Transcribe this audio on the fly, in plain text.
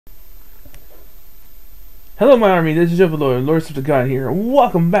Hello my army, this is Overlord, Lords of the God here.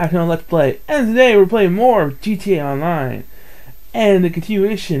 Welcome back to our Let's Play, and today we're playing more of GTA Online, and the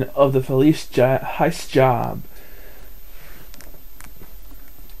continuation of the Felice heist job.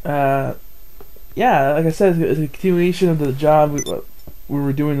 Yeah, like I said, it's a continuation of the job we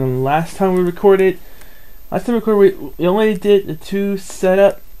were doing the last time we recorded. Last time we recorded, we only did the two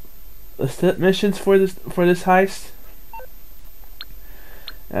setup missions for this heist.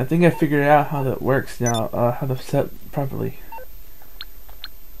 I think I figured out how that works now, how to set properly.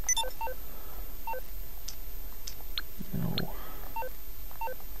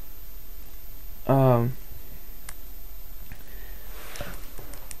 No.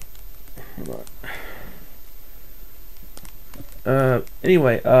 Hold on.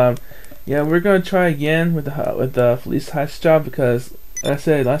 Anyway, yeah, we're gonna try again with the Felice heist job because, like I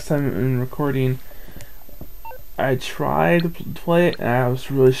said last time in recording, I tried to play it and I was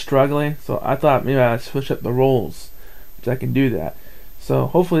really struggling, so I thought maybe I'd switch up the roles, which I can do that. So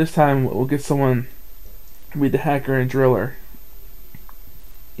hopefully this time we'll get someone to be the hacker and driller.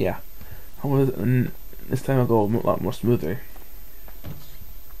 Yeah, and this time it'll go a lot more smoothly.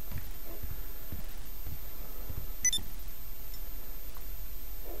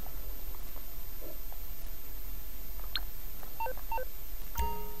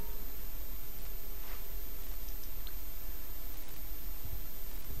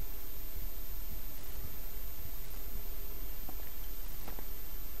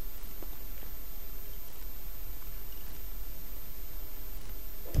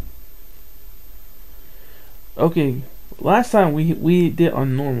 Okay, last time we did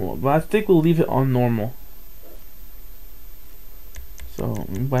on normal, but I think we'll leave it on normal. So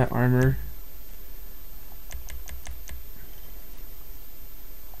we buy armor.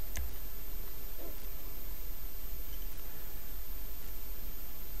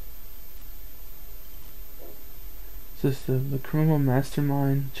 System: the criminal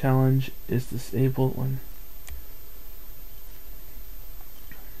mastermind challenge is disabled when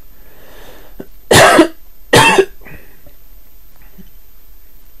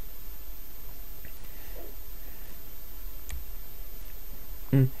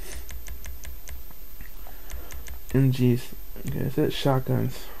MGs. Okay, is that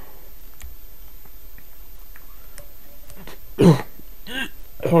shotguns? Hold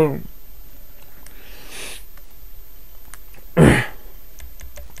on.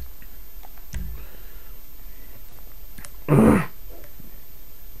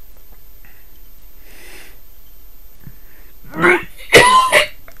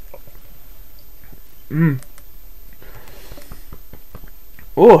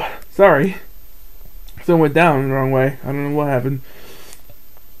 Oh, sorry. Something went down the wrong way. I don't know what happened.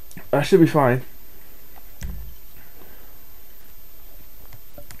 I should be fine.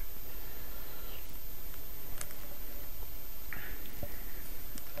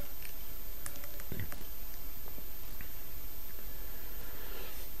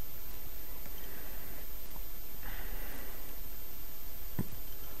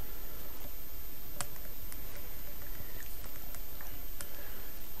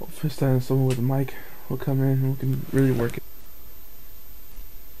 First time someone with a mic will come in and we can really work it.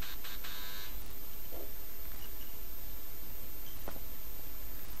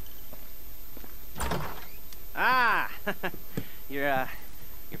 Ah, your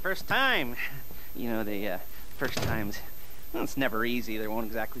first time. You know, the first times, well, it's never easy. There won't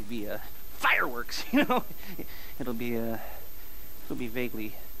exactly be fireworks. You know, it'll be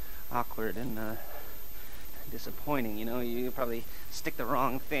vaguely awkward and disappointing. You know, you probably stick the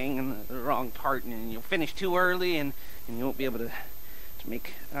wrong thing in the wrong part, and you'll finish too early, and you won't be able to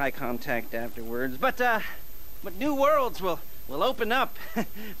make eye contact afterwards. But new worlds will open up.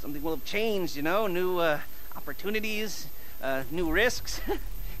 Something will have changed. You know, new opportunities, new risks,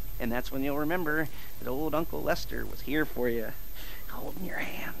 and that's when you'll remember that old Uncle Lester was here for you, holding your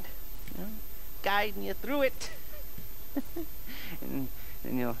hand, you know, guiding you through it, and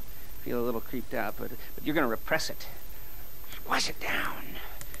you'll feel a little creeped out, but you're gonna repress it, wash it down,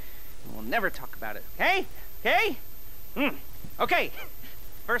 and we'll never talk about it. Okay? Okay? Okay.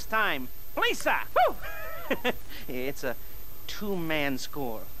 First time, Lisa. Woo! It's a two-man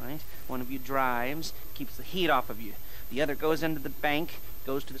score, right? One of you drives, keeps the heat off of you. The other goes into the bank,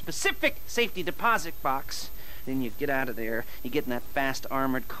 goes to the specific safety deposit box. Then you get out of there, you get in that fast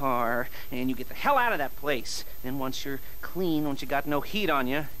armored car, and you get the hell out of that place. Then once you're clean, once you got no heat on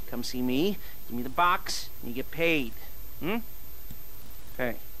you, come see me, give me the box, and you get paid.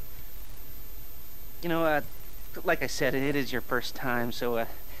 Okay. You know, like I said, it is your first time, so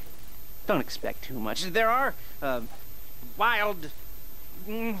don't expect too much. There are wild,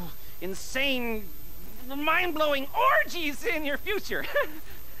 insane mind-blowing orgies in your future.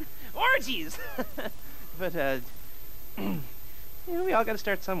 Orgies. But we all got to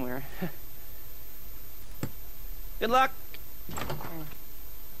start somewhere. Good luck.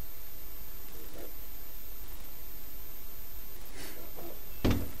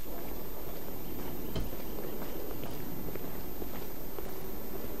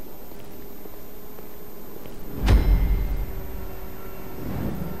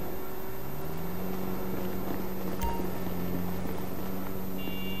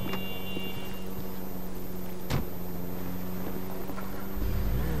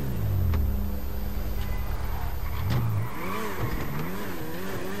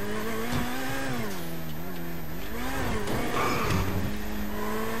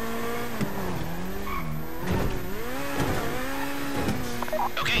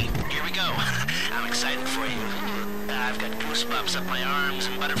 Okay, here we go. I'm excited for you. I've got goosebumps up my arms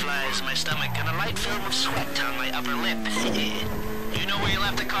and butterflies in my stomach and a light film of sweat on my upper lip. You know where you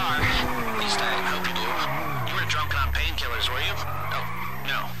left the car? At least I hope you do. You were drunk on painkillers, were you? Oh,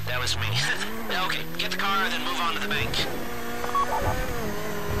 no, that was me. Okay, get the car, then move on to the bank.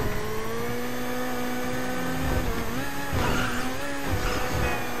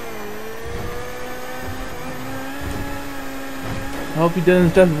 I hope you've done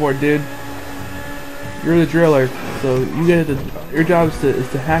this stuff before, dude. You're the driller, so you get your job is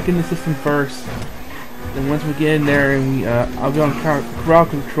to hack in the system first. Then once we get in there and we, I'll be on crowd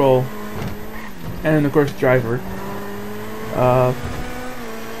control, and of course driver.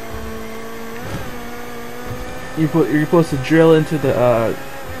 You're supposed to drill into the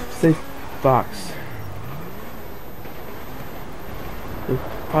safe box, the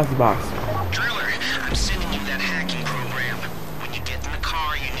deposit box. Driller, I'm sending you that hacking program. When you get in the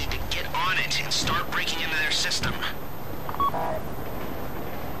car, you need to get on it and start breaking into their system.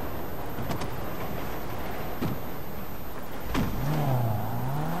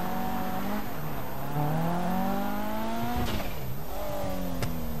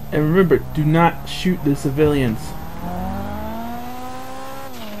 And remember, do not shoot the civilians.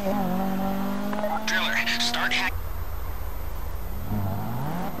 Driller, start hacking.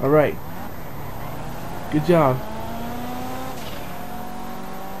 Alright. Good job.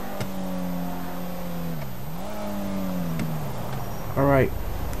 Alright.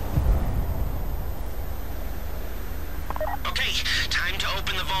 Okay, time to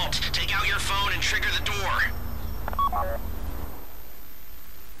open the vault. Take out your phone and trigger the door.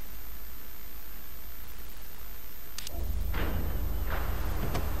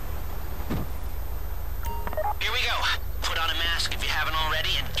 Here we go. Put on a mask if you haven't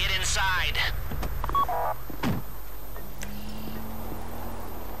already and get inside.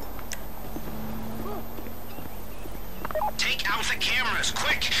 Take out the cameras,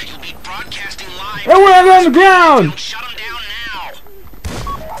 quick! You'll be broadcasting live. Everyone on the ground! Don't shut them down now.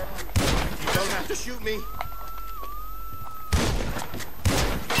 You don't have to shoot me.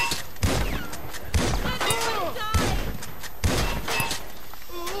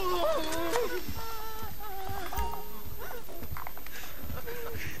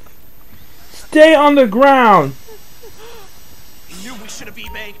 Stay on the ground! He knew we should have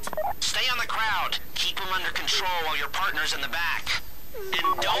e-banked. Stay on the crowd. Keep them under control while your partner's in the back.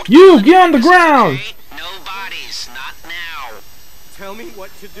 And don't... You, get on the ground! Okay? No bodies, not now. Tell me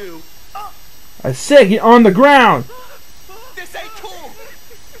what to do. I said get on the ground! This ain't cool.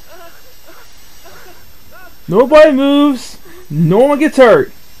 Nobody moves, no one gets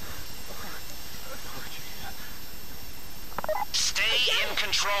hurt. Stay in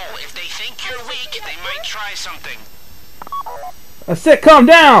control. If they think you're weak, they might try something. I said calm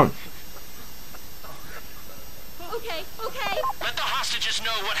down! Okay, okay. Let the hostages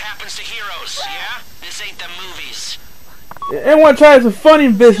know what happens to heroes, yeah? This ain't the movies. If anyone tries a funny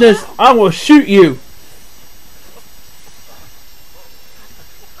business, I will shoot you.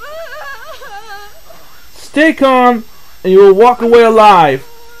 Stay calm, and you will walk away alive.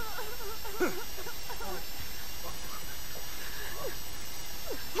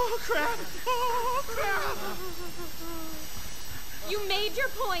 Oh crap! Oh crap! You made your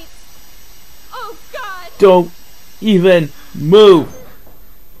point. Oh God. Don't even move.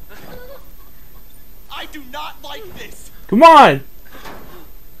 I do not like this. Come on.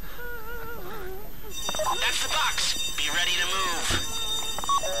 That's the box. Be ready to move.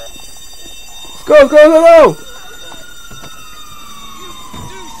 Let's go, go, go, go.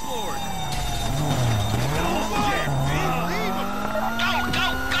 Douche-lord. Go, go,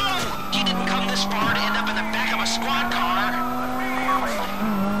 go! You didn't come this far to end up in the back of a squad car.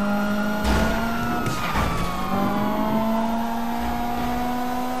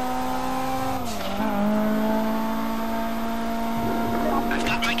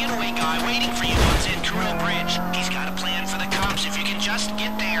 waiting for you on Zancuro Bridge. He's got a plan for the cops if you can just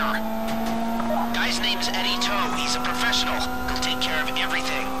get there. Guy's name's ep368. He's a professional. He'll take care of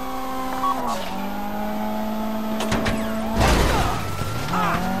everything.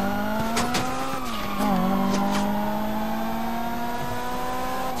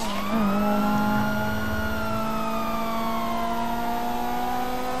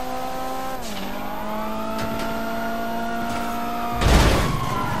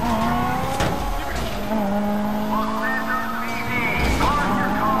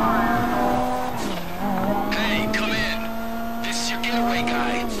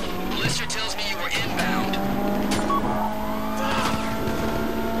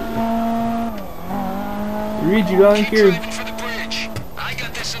 Reed, you got in Keep here. driving for the bridge. I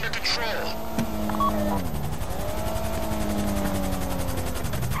got this under control.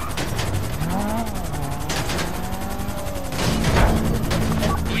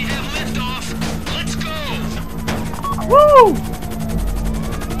 We have liftoff. Let's go. Woo!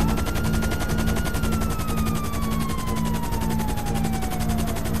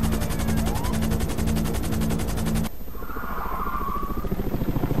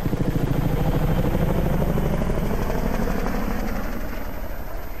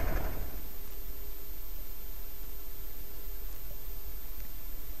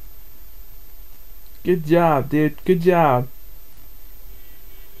 Good job, dude. Good job.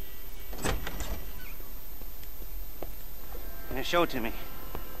 Now show it to me.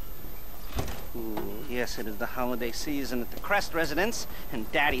 Ooh, yes, it is the holiday season at the Crest residence, and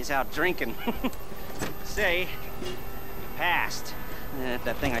Daddy's out drinking. Say, passed. If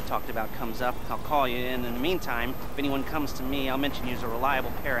that thing I talked about comes up, I'll call you in. In the meantime, if anyone comes to me, I'll mention you as a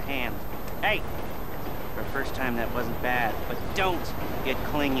reliable pair of hands. Hey, for a first time that wasn't bad, but don't get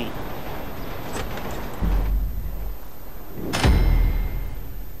clingy.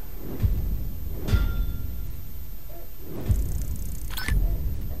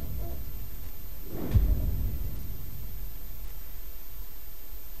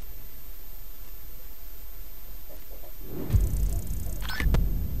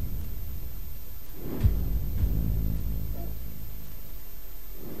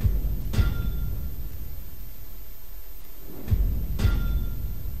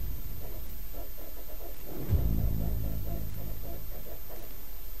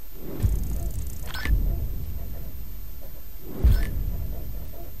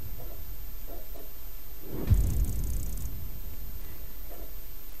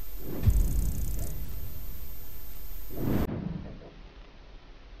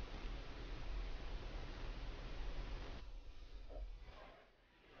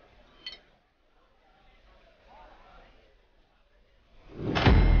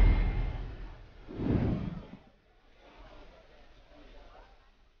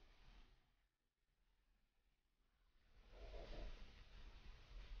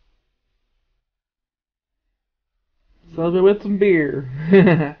 Celebrate with some beer.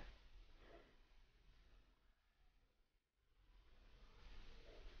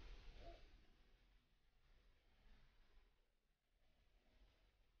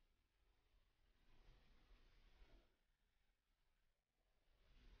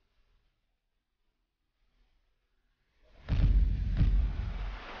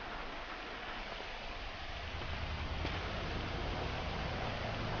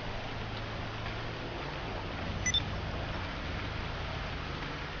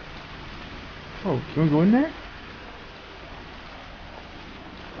 Oh, can we go in there?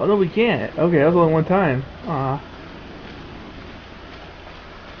 Oh no, we can't. Okay, that was only one time. Aw.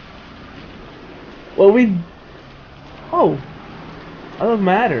 Well, we... Oh! That doesn't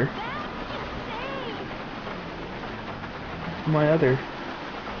matter. My other...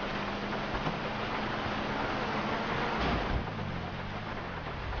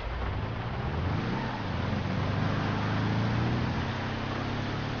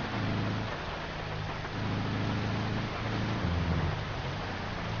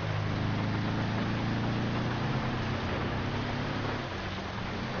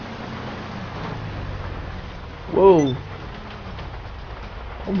 Whoa!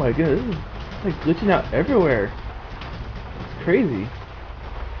 Oh my goodness, this is like glitching out everywhere. It's crazy.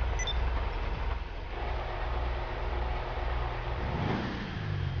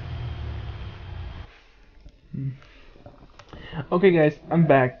 Okay guys, I'm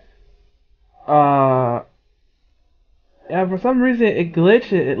back. Yeah, for some reason it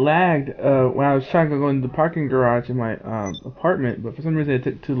glitched, it lagged when I was trying to go into the parking garage in my apartment, but for some reason it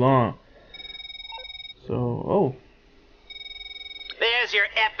took too long. So, oh. There's your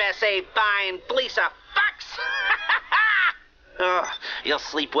FSA fine, fleece of fucks! Ugh, you'll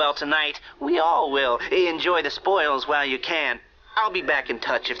sleep well tonight. We all will. Enjoy the spoils while you can. I'll be back in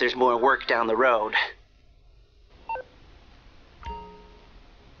touch if there's more work down the road.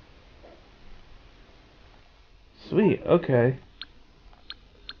 Sweet, okay.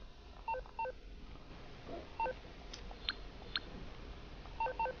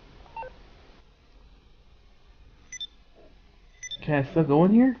 Can I still go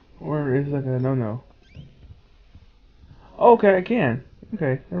in here? Or is it like a no-no? Okay, I can.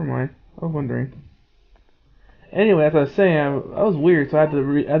 Okay, never mind. I was wondering. Anyway, as I was saying, I was weird, so I had to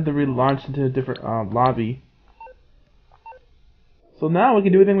relaunch into a different lobby. So now we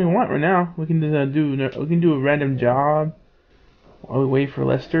can do anything we want right now. We can do a random job while we wait for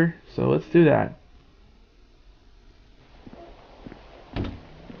Lester. So let's do that.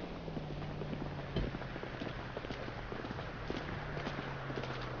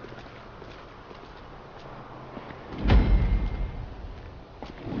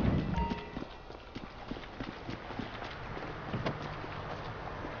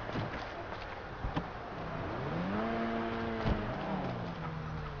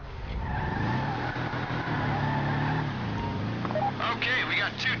 Okay, we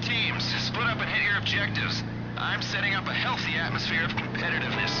got 2 teams. Split up and hit your objectives. I'm setting up a healthy atmosphere of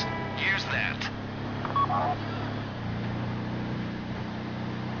competitiveness. Here's that.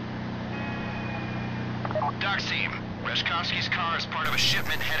 Doc's team. Reshkovsky's car is part of a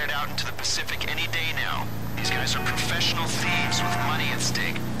shipment headed out into the Pacific any day now. These guys are professional thieves with money at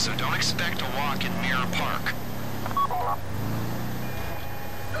stake, so don't expect a walk in Mirror Park.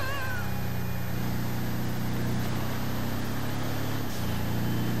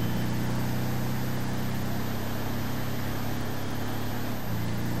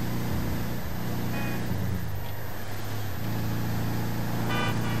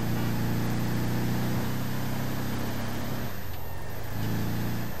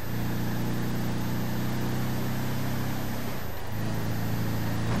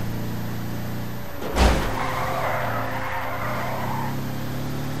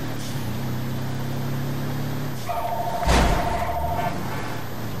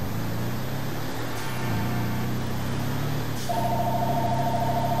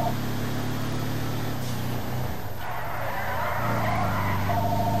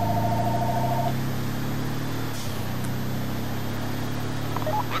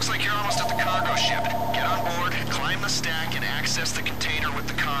 Looks like you're almost at the cargo ship. Get on board, climb the stack, and access the container with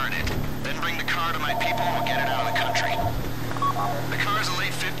the car in it. Then bring the car to my people and we'll get it out of the country. The car is a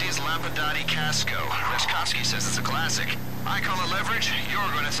late 50s Lampadati Casco. Reshkovsky says it's a classic. I call it leverage.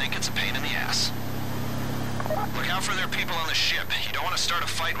 You're going to think it's a pain in the ass. Look out for their people on the ship. You don't want to start a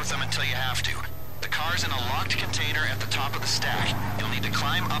fight with them until you have to. The car's in a locked container at the top of the stack. You'll need to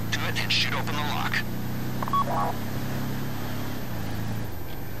climb up to it and shoot open the lock.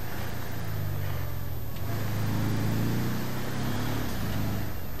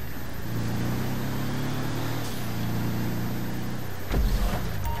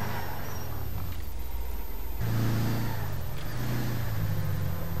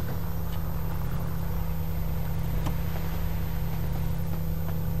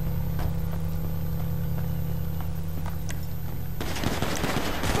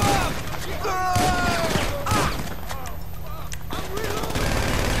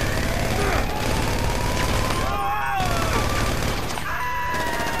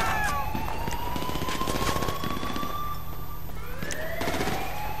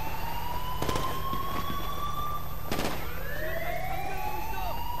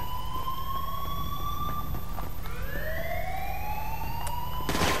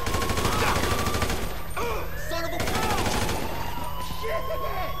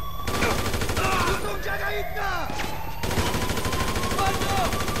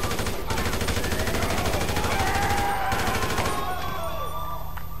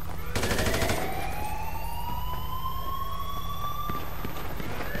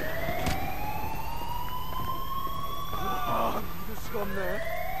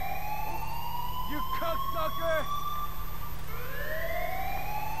 You cocksucker!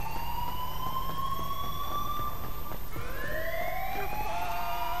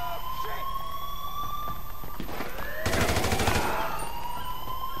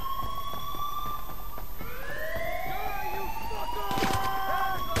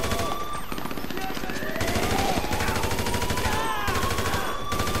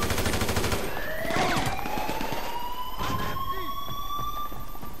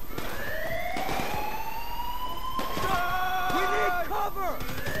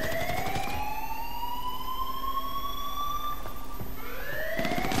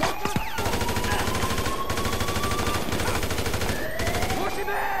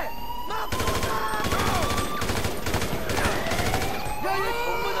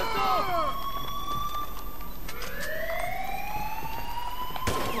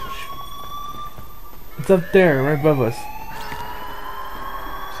 It's up there, right above us. Just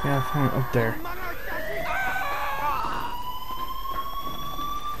gotta find it up there.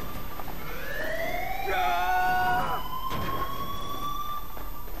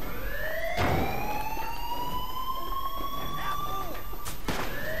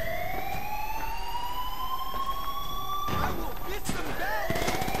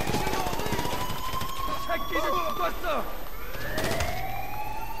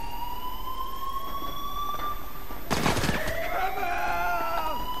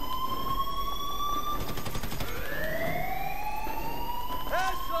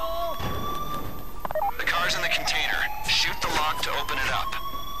 The car's in the container. Shoot the lock to open it up.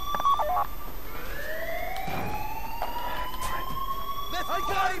 I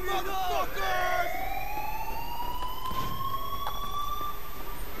got him, motherfuckers!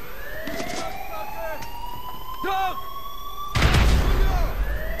 Dog!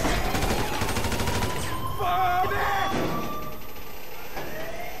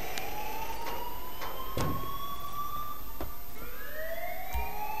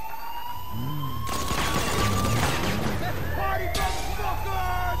 Party,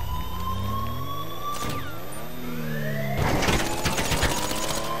 motherfuckers!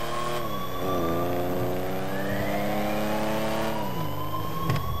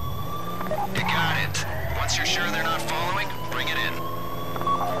 You got it. Once you're sure they're not following, bring it in.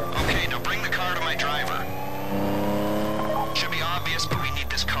 Okay, now bring the car to my driver. Should be obvious, but we need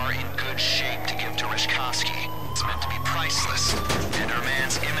this car in good shape to give to Rishkovsky. It's meant to be priceless, and our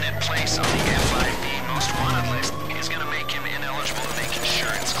man's imminent place on the FIB most wanted list is gonna make him ineligible to make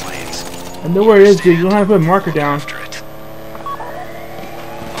insurance claims. I know where it is, dude. You don't have to put a marker down. After it.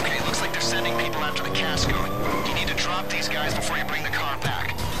 Okay, looks like they're sending people after the casco. You need to drop these guys before you bring the car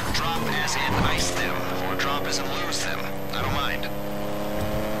back. Drop as in ice them, or drop as in lose them. I don't mind.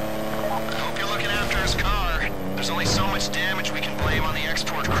 I hope you're looking after his car. There's only so much damage we can blame on the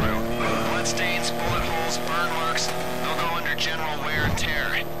export crew. Bloodstains, bullet holes, burn marks, they'll go under general wear and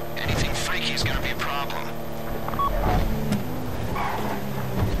tear. Anything freaky is gonna be a problem.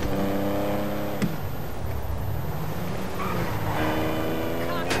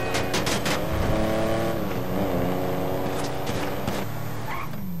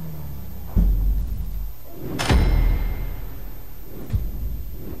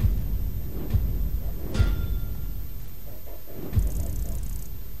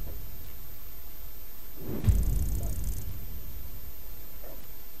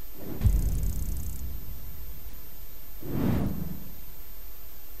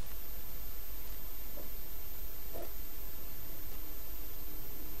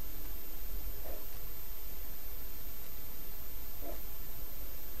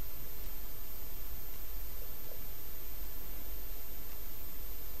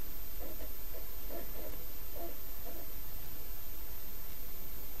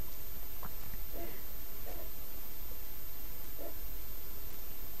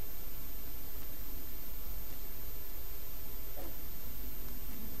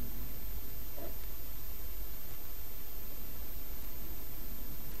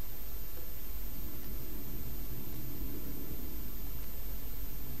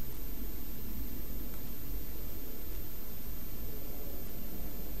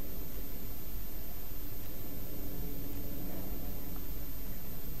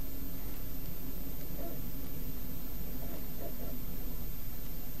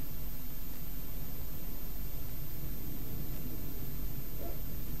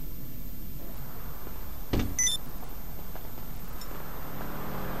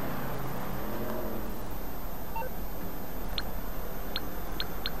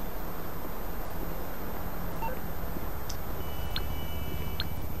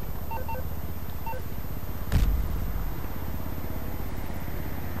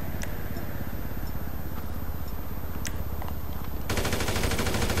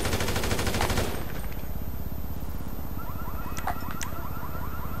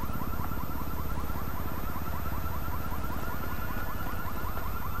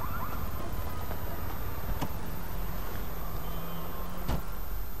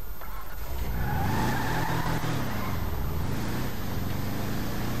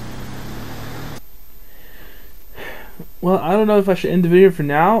 Well, I don't know if I should end the video for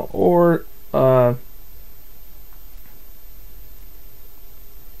now or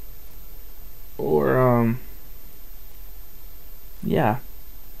yeah,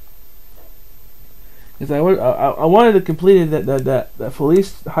 because I wanted to complete that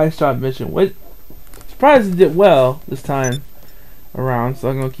police heist job mission, which surprisingly did well this time around. So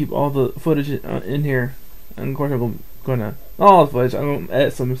I'm gonna keep all the footage in here, and of course I'm gonna not all the footage. I'm gonna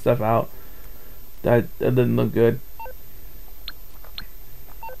edit some stuff out. That didn't look good.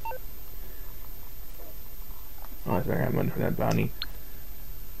 Oh, I got money for that bounty.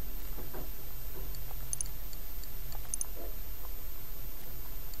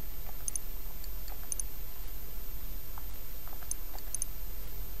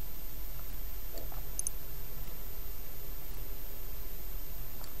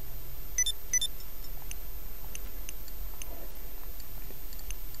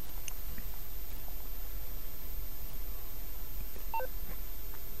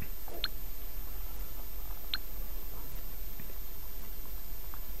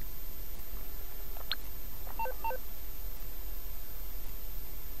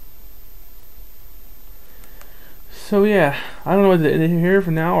 So yeah, I don't know whether to end it here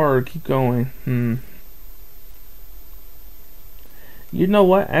for now or keep going. You know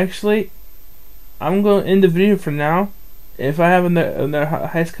what? Actually, I'm going to end the video for now. If I have another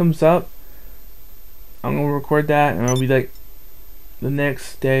heist comes up, I'm going to record that and it'll be like the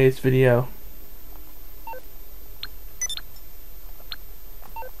next day's video.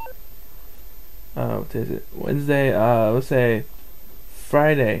 What is it? Wednesday, let's say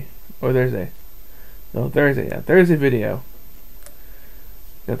Friday or Thursday. No, Thursday, yeah. Thursday video.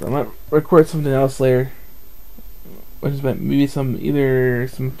 I might record something else later. Which is maybe either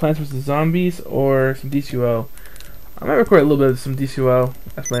some Plants vs. Zombies or some DCO. I might record a little bit of some DCO.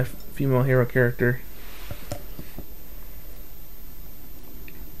 That's my female hero character.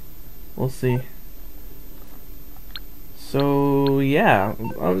 We'll see. So yeah,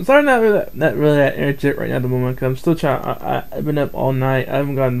 I'm sorry not really that energetic right now at the moment because I'm still trying. I've been up all night. I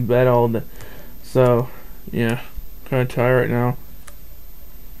haven't gotten to bed all day. So, yeah, kind of tired right now.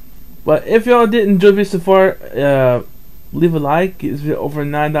 But if y'all did enjoy the video so far, leave a like. Get this video over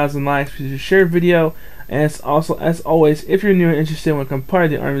 9,000 likes. Please share the video. And it's also, as always, if you're new and interested in become part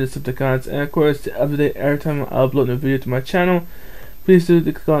of the Army of the Decepticons, and of course, to update every time I upload a video to my channel, please do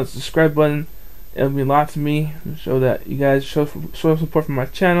click on the subscribe button. It'll mean a lot to me to show that you guys show support for my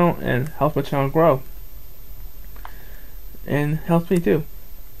channel and help my channel grow. And helps me too.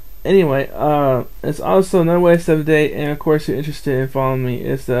 Anyway, it's also another way to save the day, and of course, if you're interested in following me,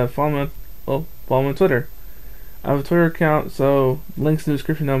 is follow me on Twitter. I have a Twitter account, so links in the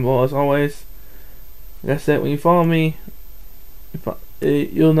description down below as always. Like I said, when you follow me,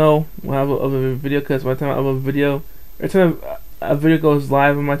 you'll know when I upload a video, because by the time I upload a video, every time a video goes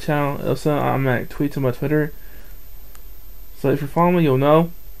live on my channel, it'll send automatic tweets on my Twitter. So if you're following me, you'll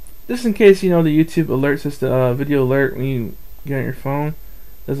know. Just in case, you know, the YouTube alert system, video alert when you get on your phone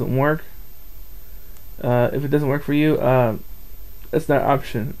doesn't work. If it doesn't work for you, that's that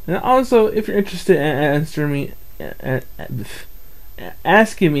option. And also, if you're interested in answering me,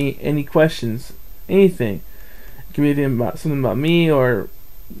 asking me any questions, anything, it can be anything about something about me or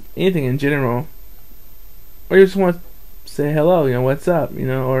anything in general, or you just want to say hello, you know, what's up, you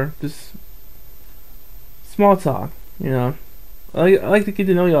know, or just small talk, you know. I like to get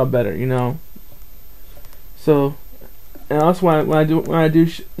to know y'all better, you know. So. And also when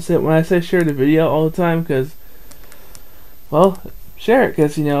I say share the video all the time, because, well, share it,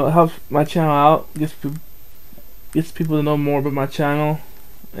 because, you know, it helps my channel out, gets people to know more about my channel,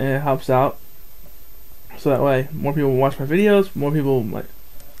 and it helps out. So that way, more people watch my videos, more people might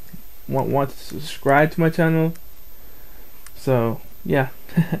want to subscribe to my channel. So yeah.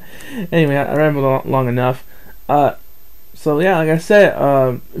 Anyway, I rambled long enough. So yeah, like I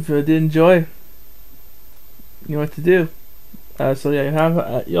said, if you did enjoy, you know what to do. So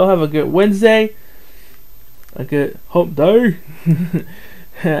yeah, you'll have a good Wednesday, a good hump day,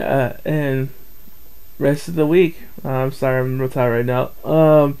 and rest of the week. I'm sorry, I'm real tired right now.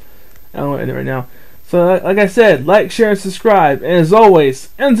 I don't want to end it right now. So like I said, like, share, and subscribe. And as always,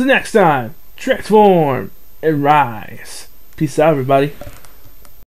 until next time, transform and rise. Peace out, everybody.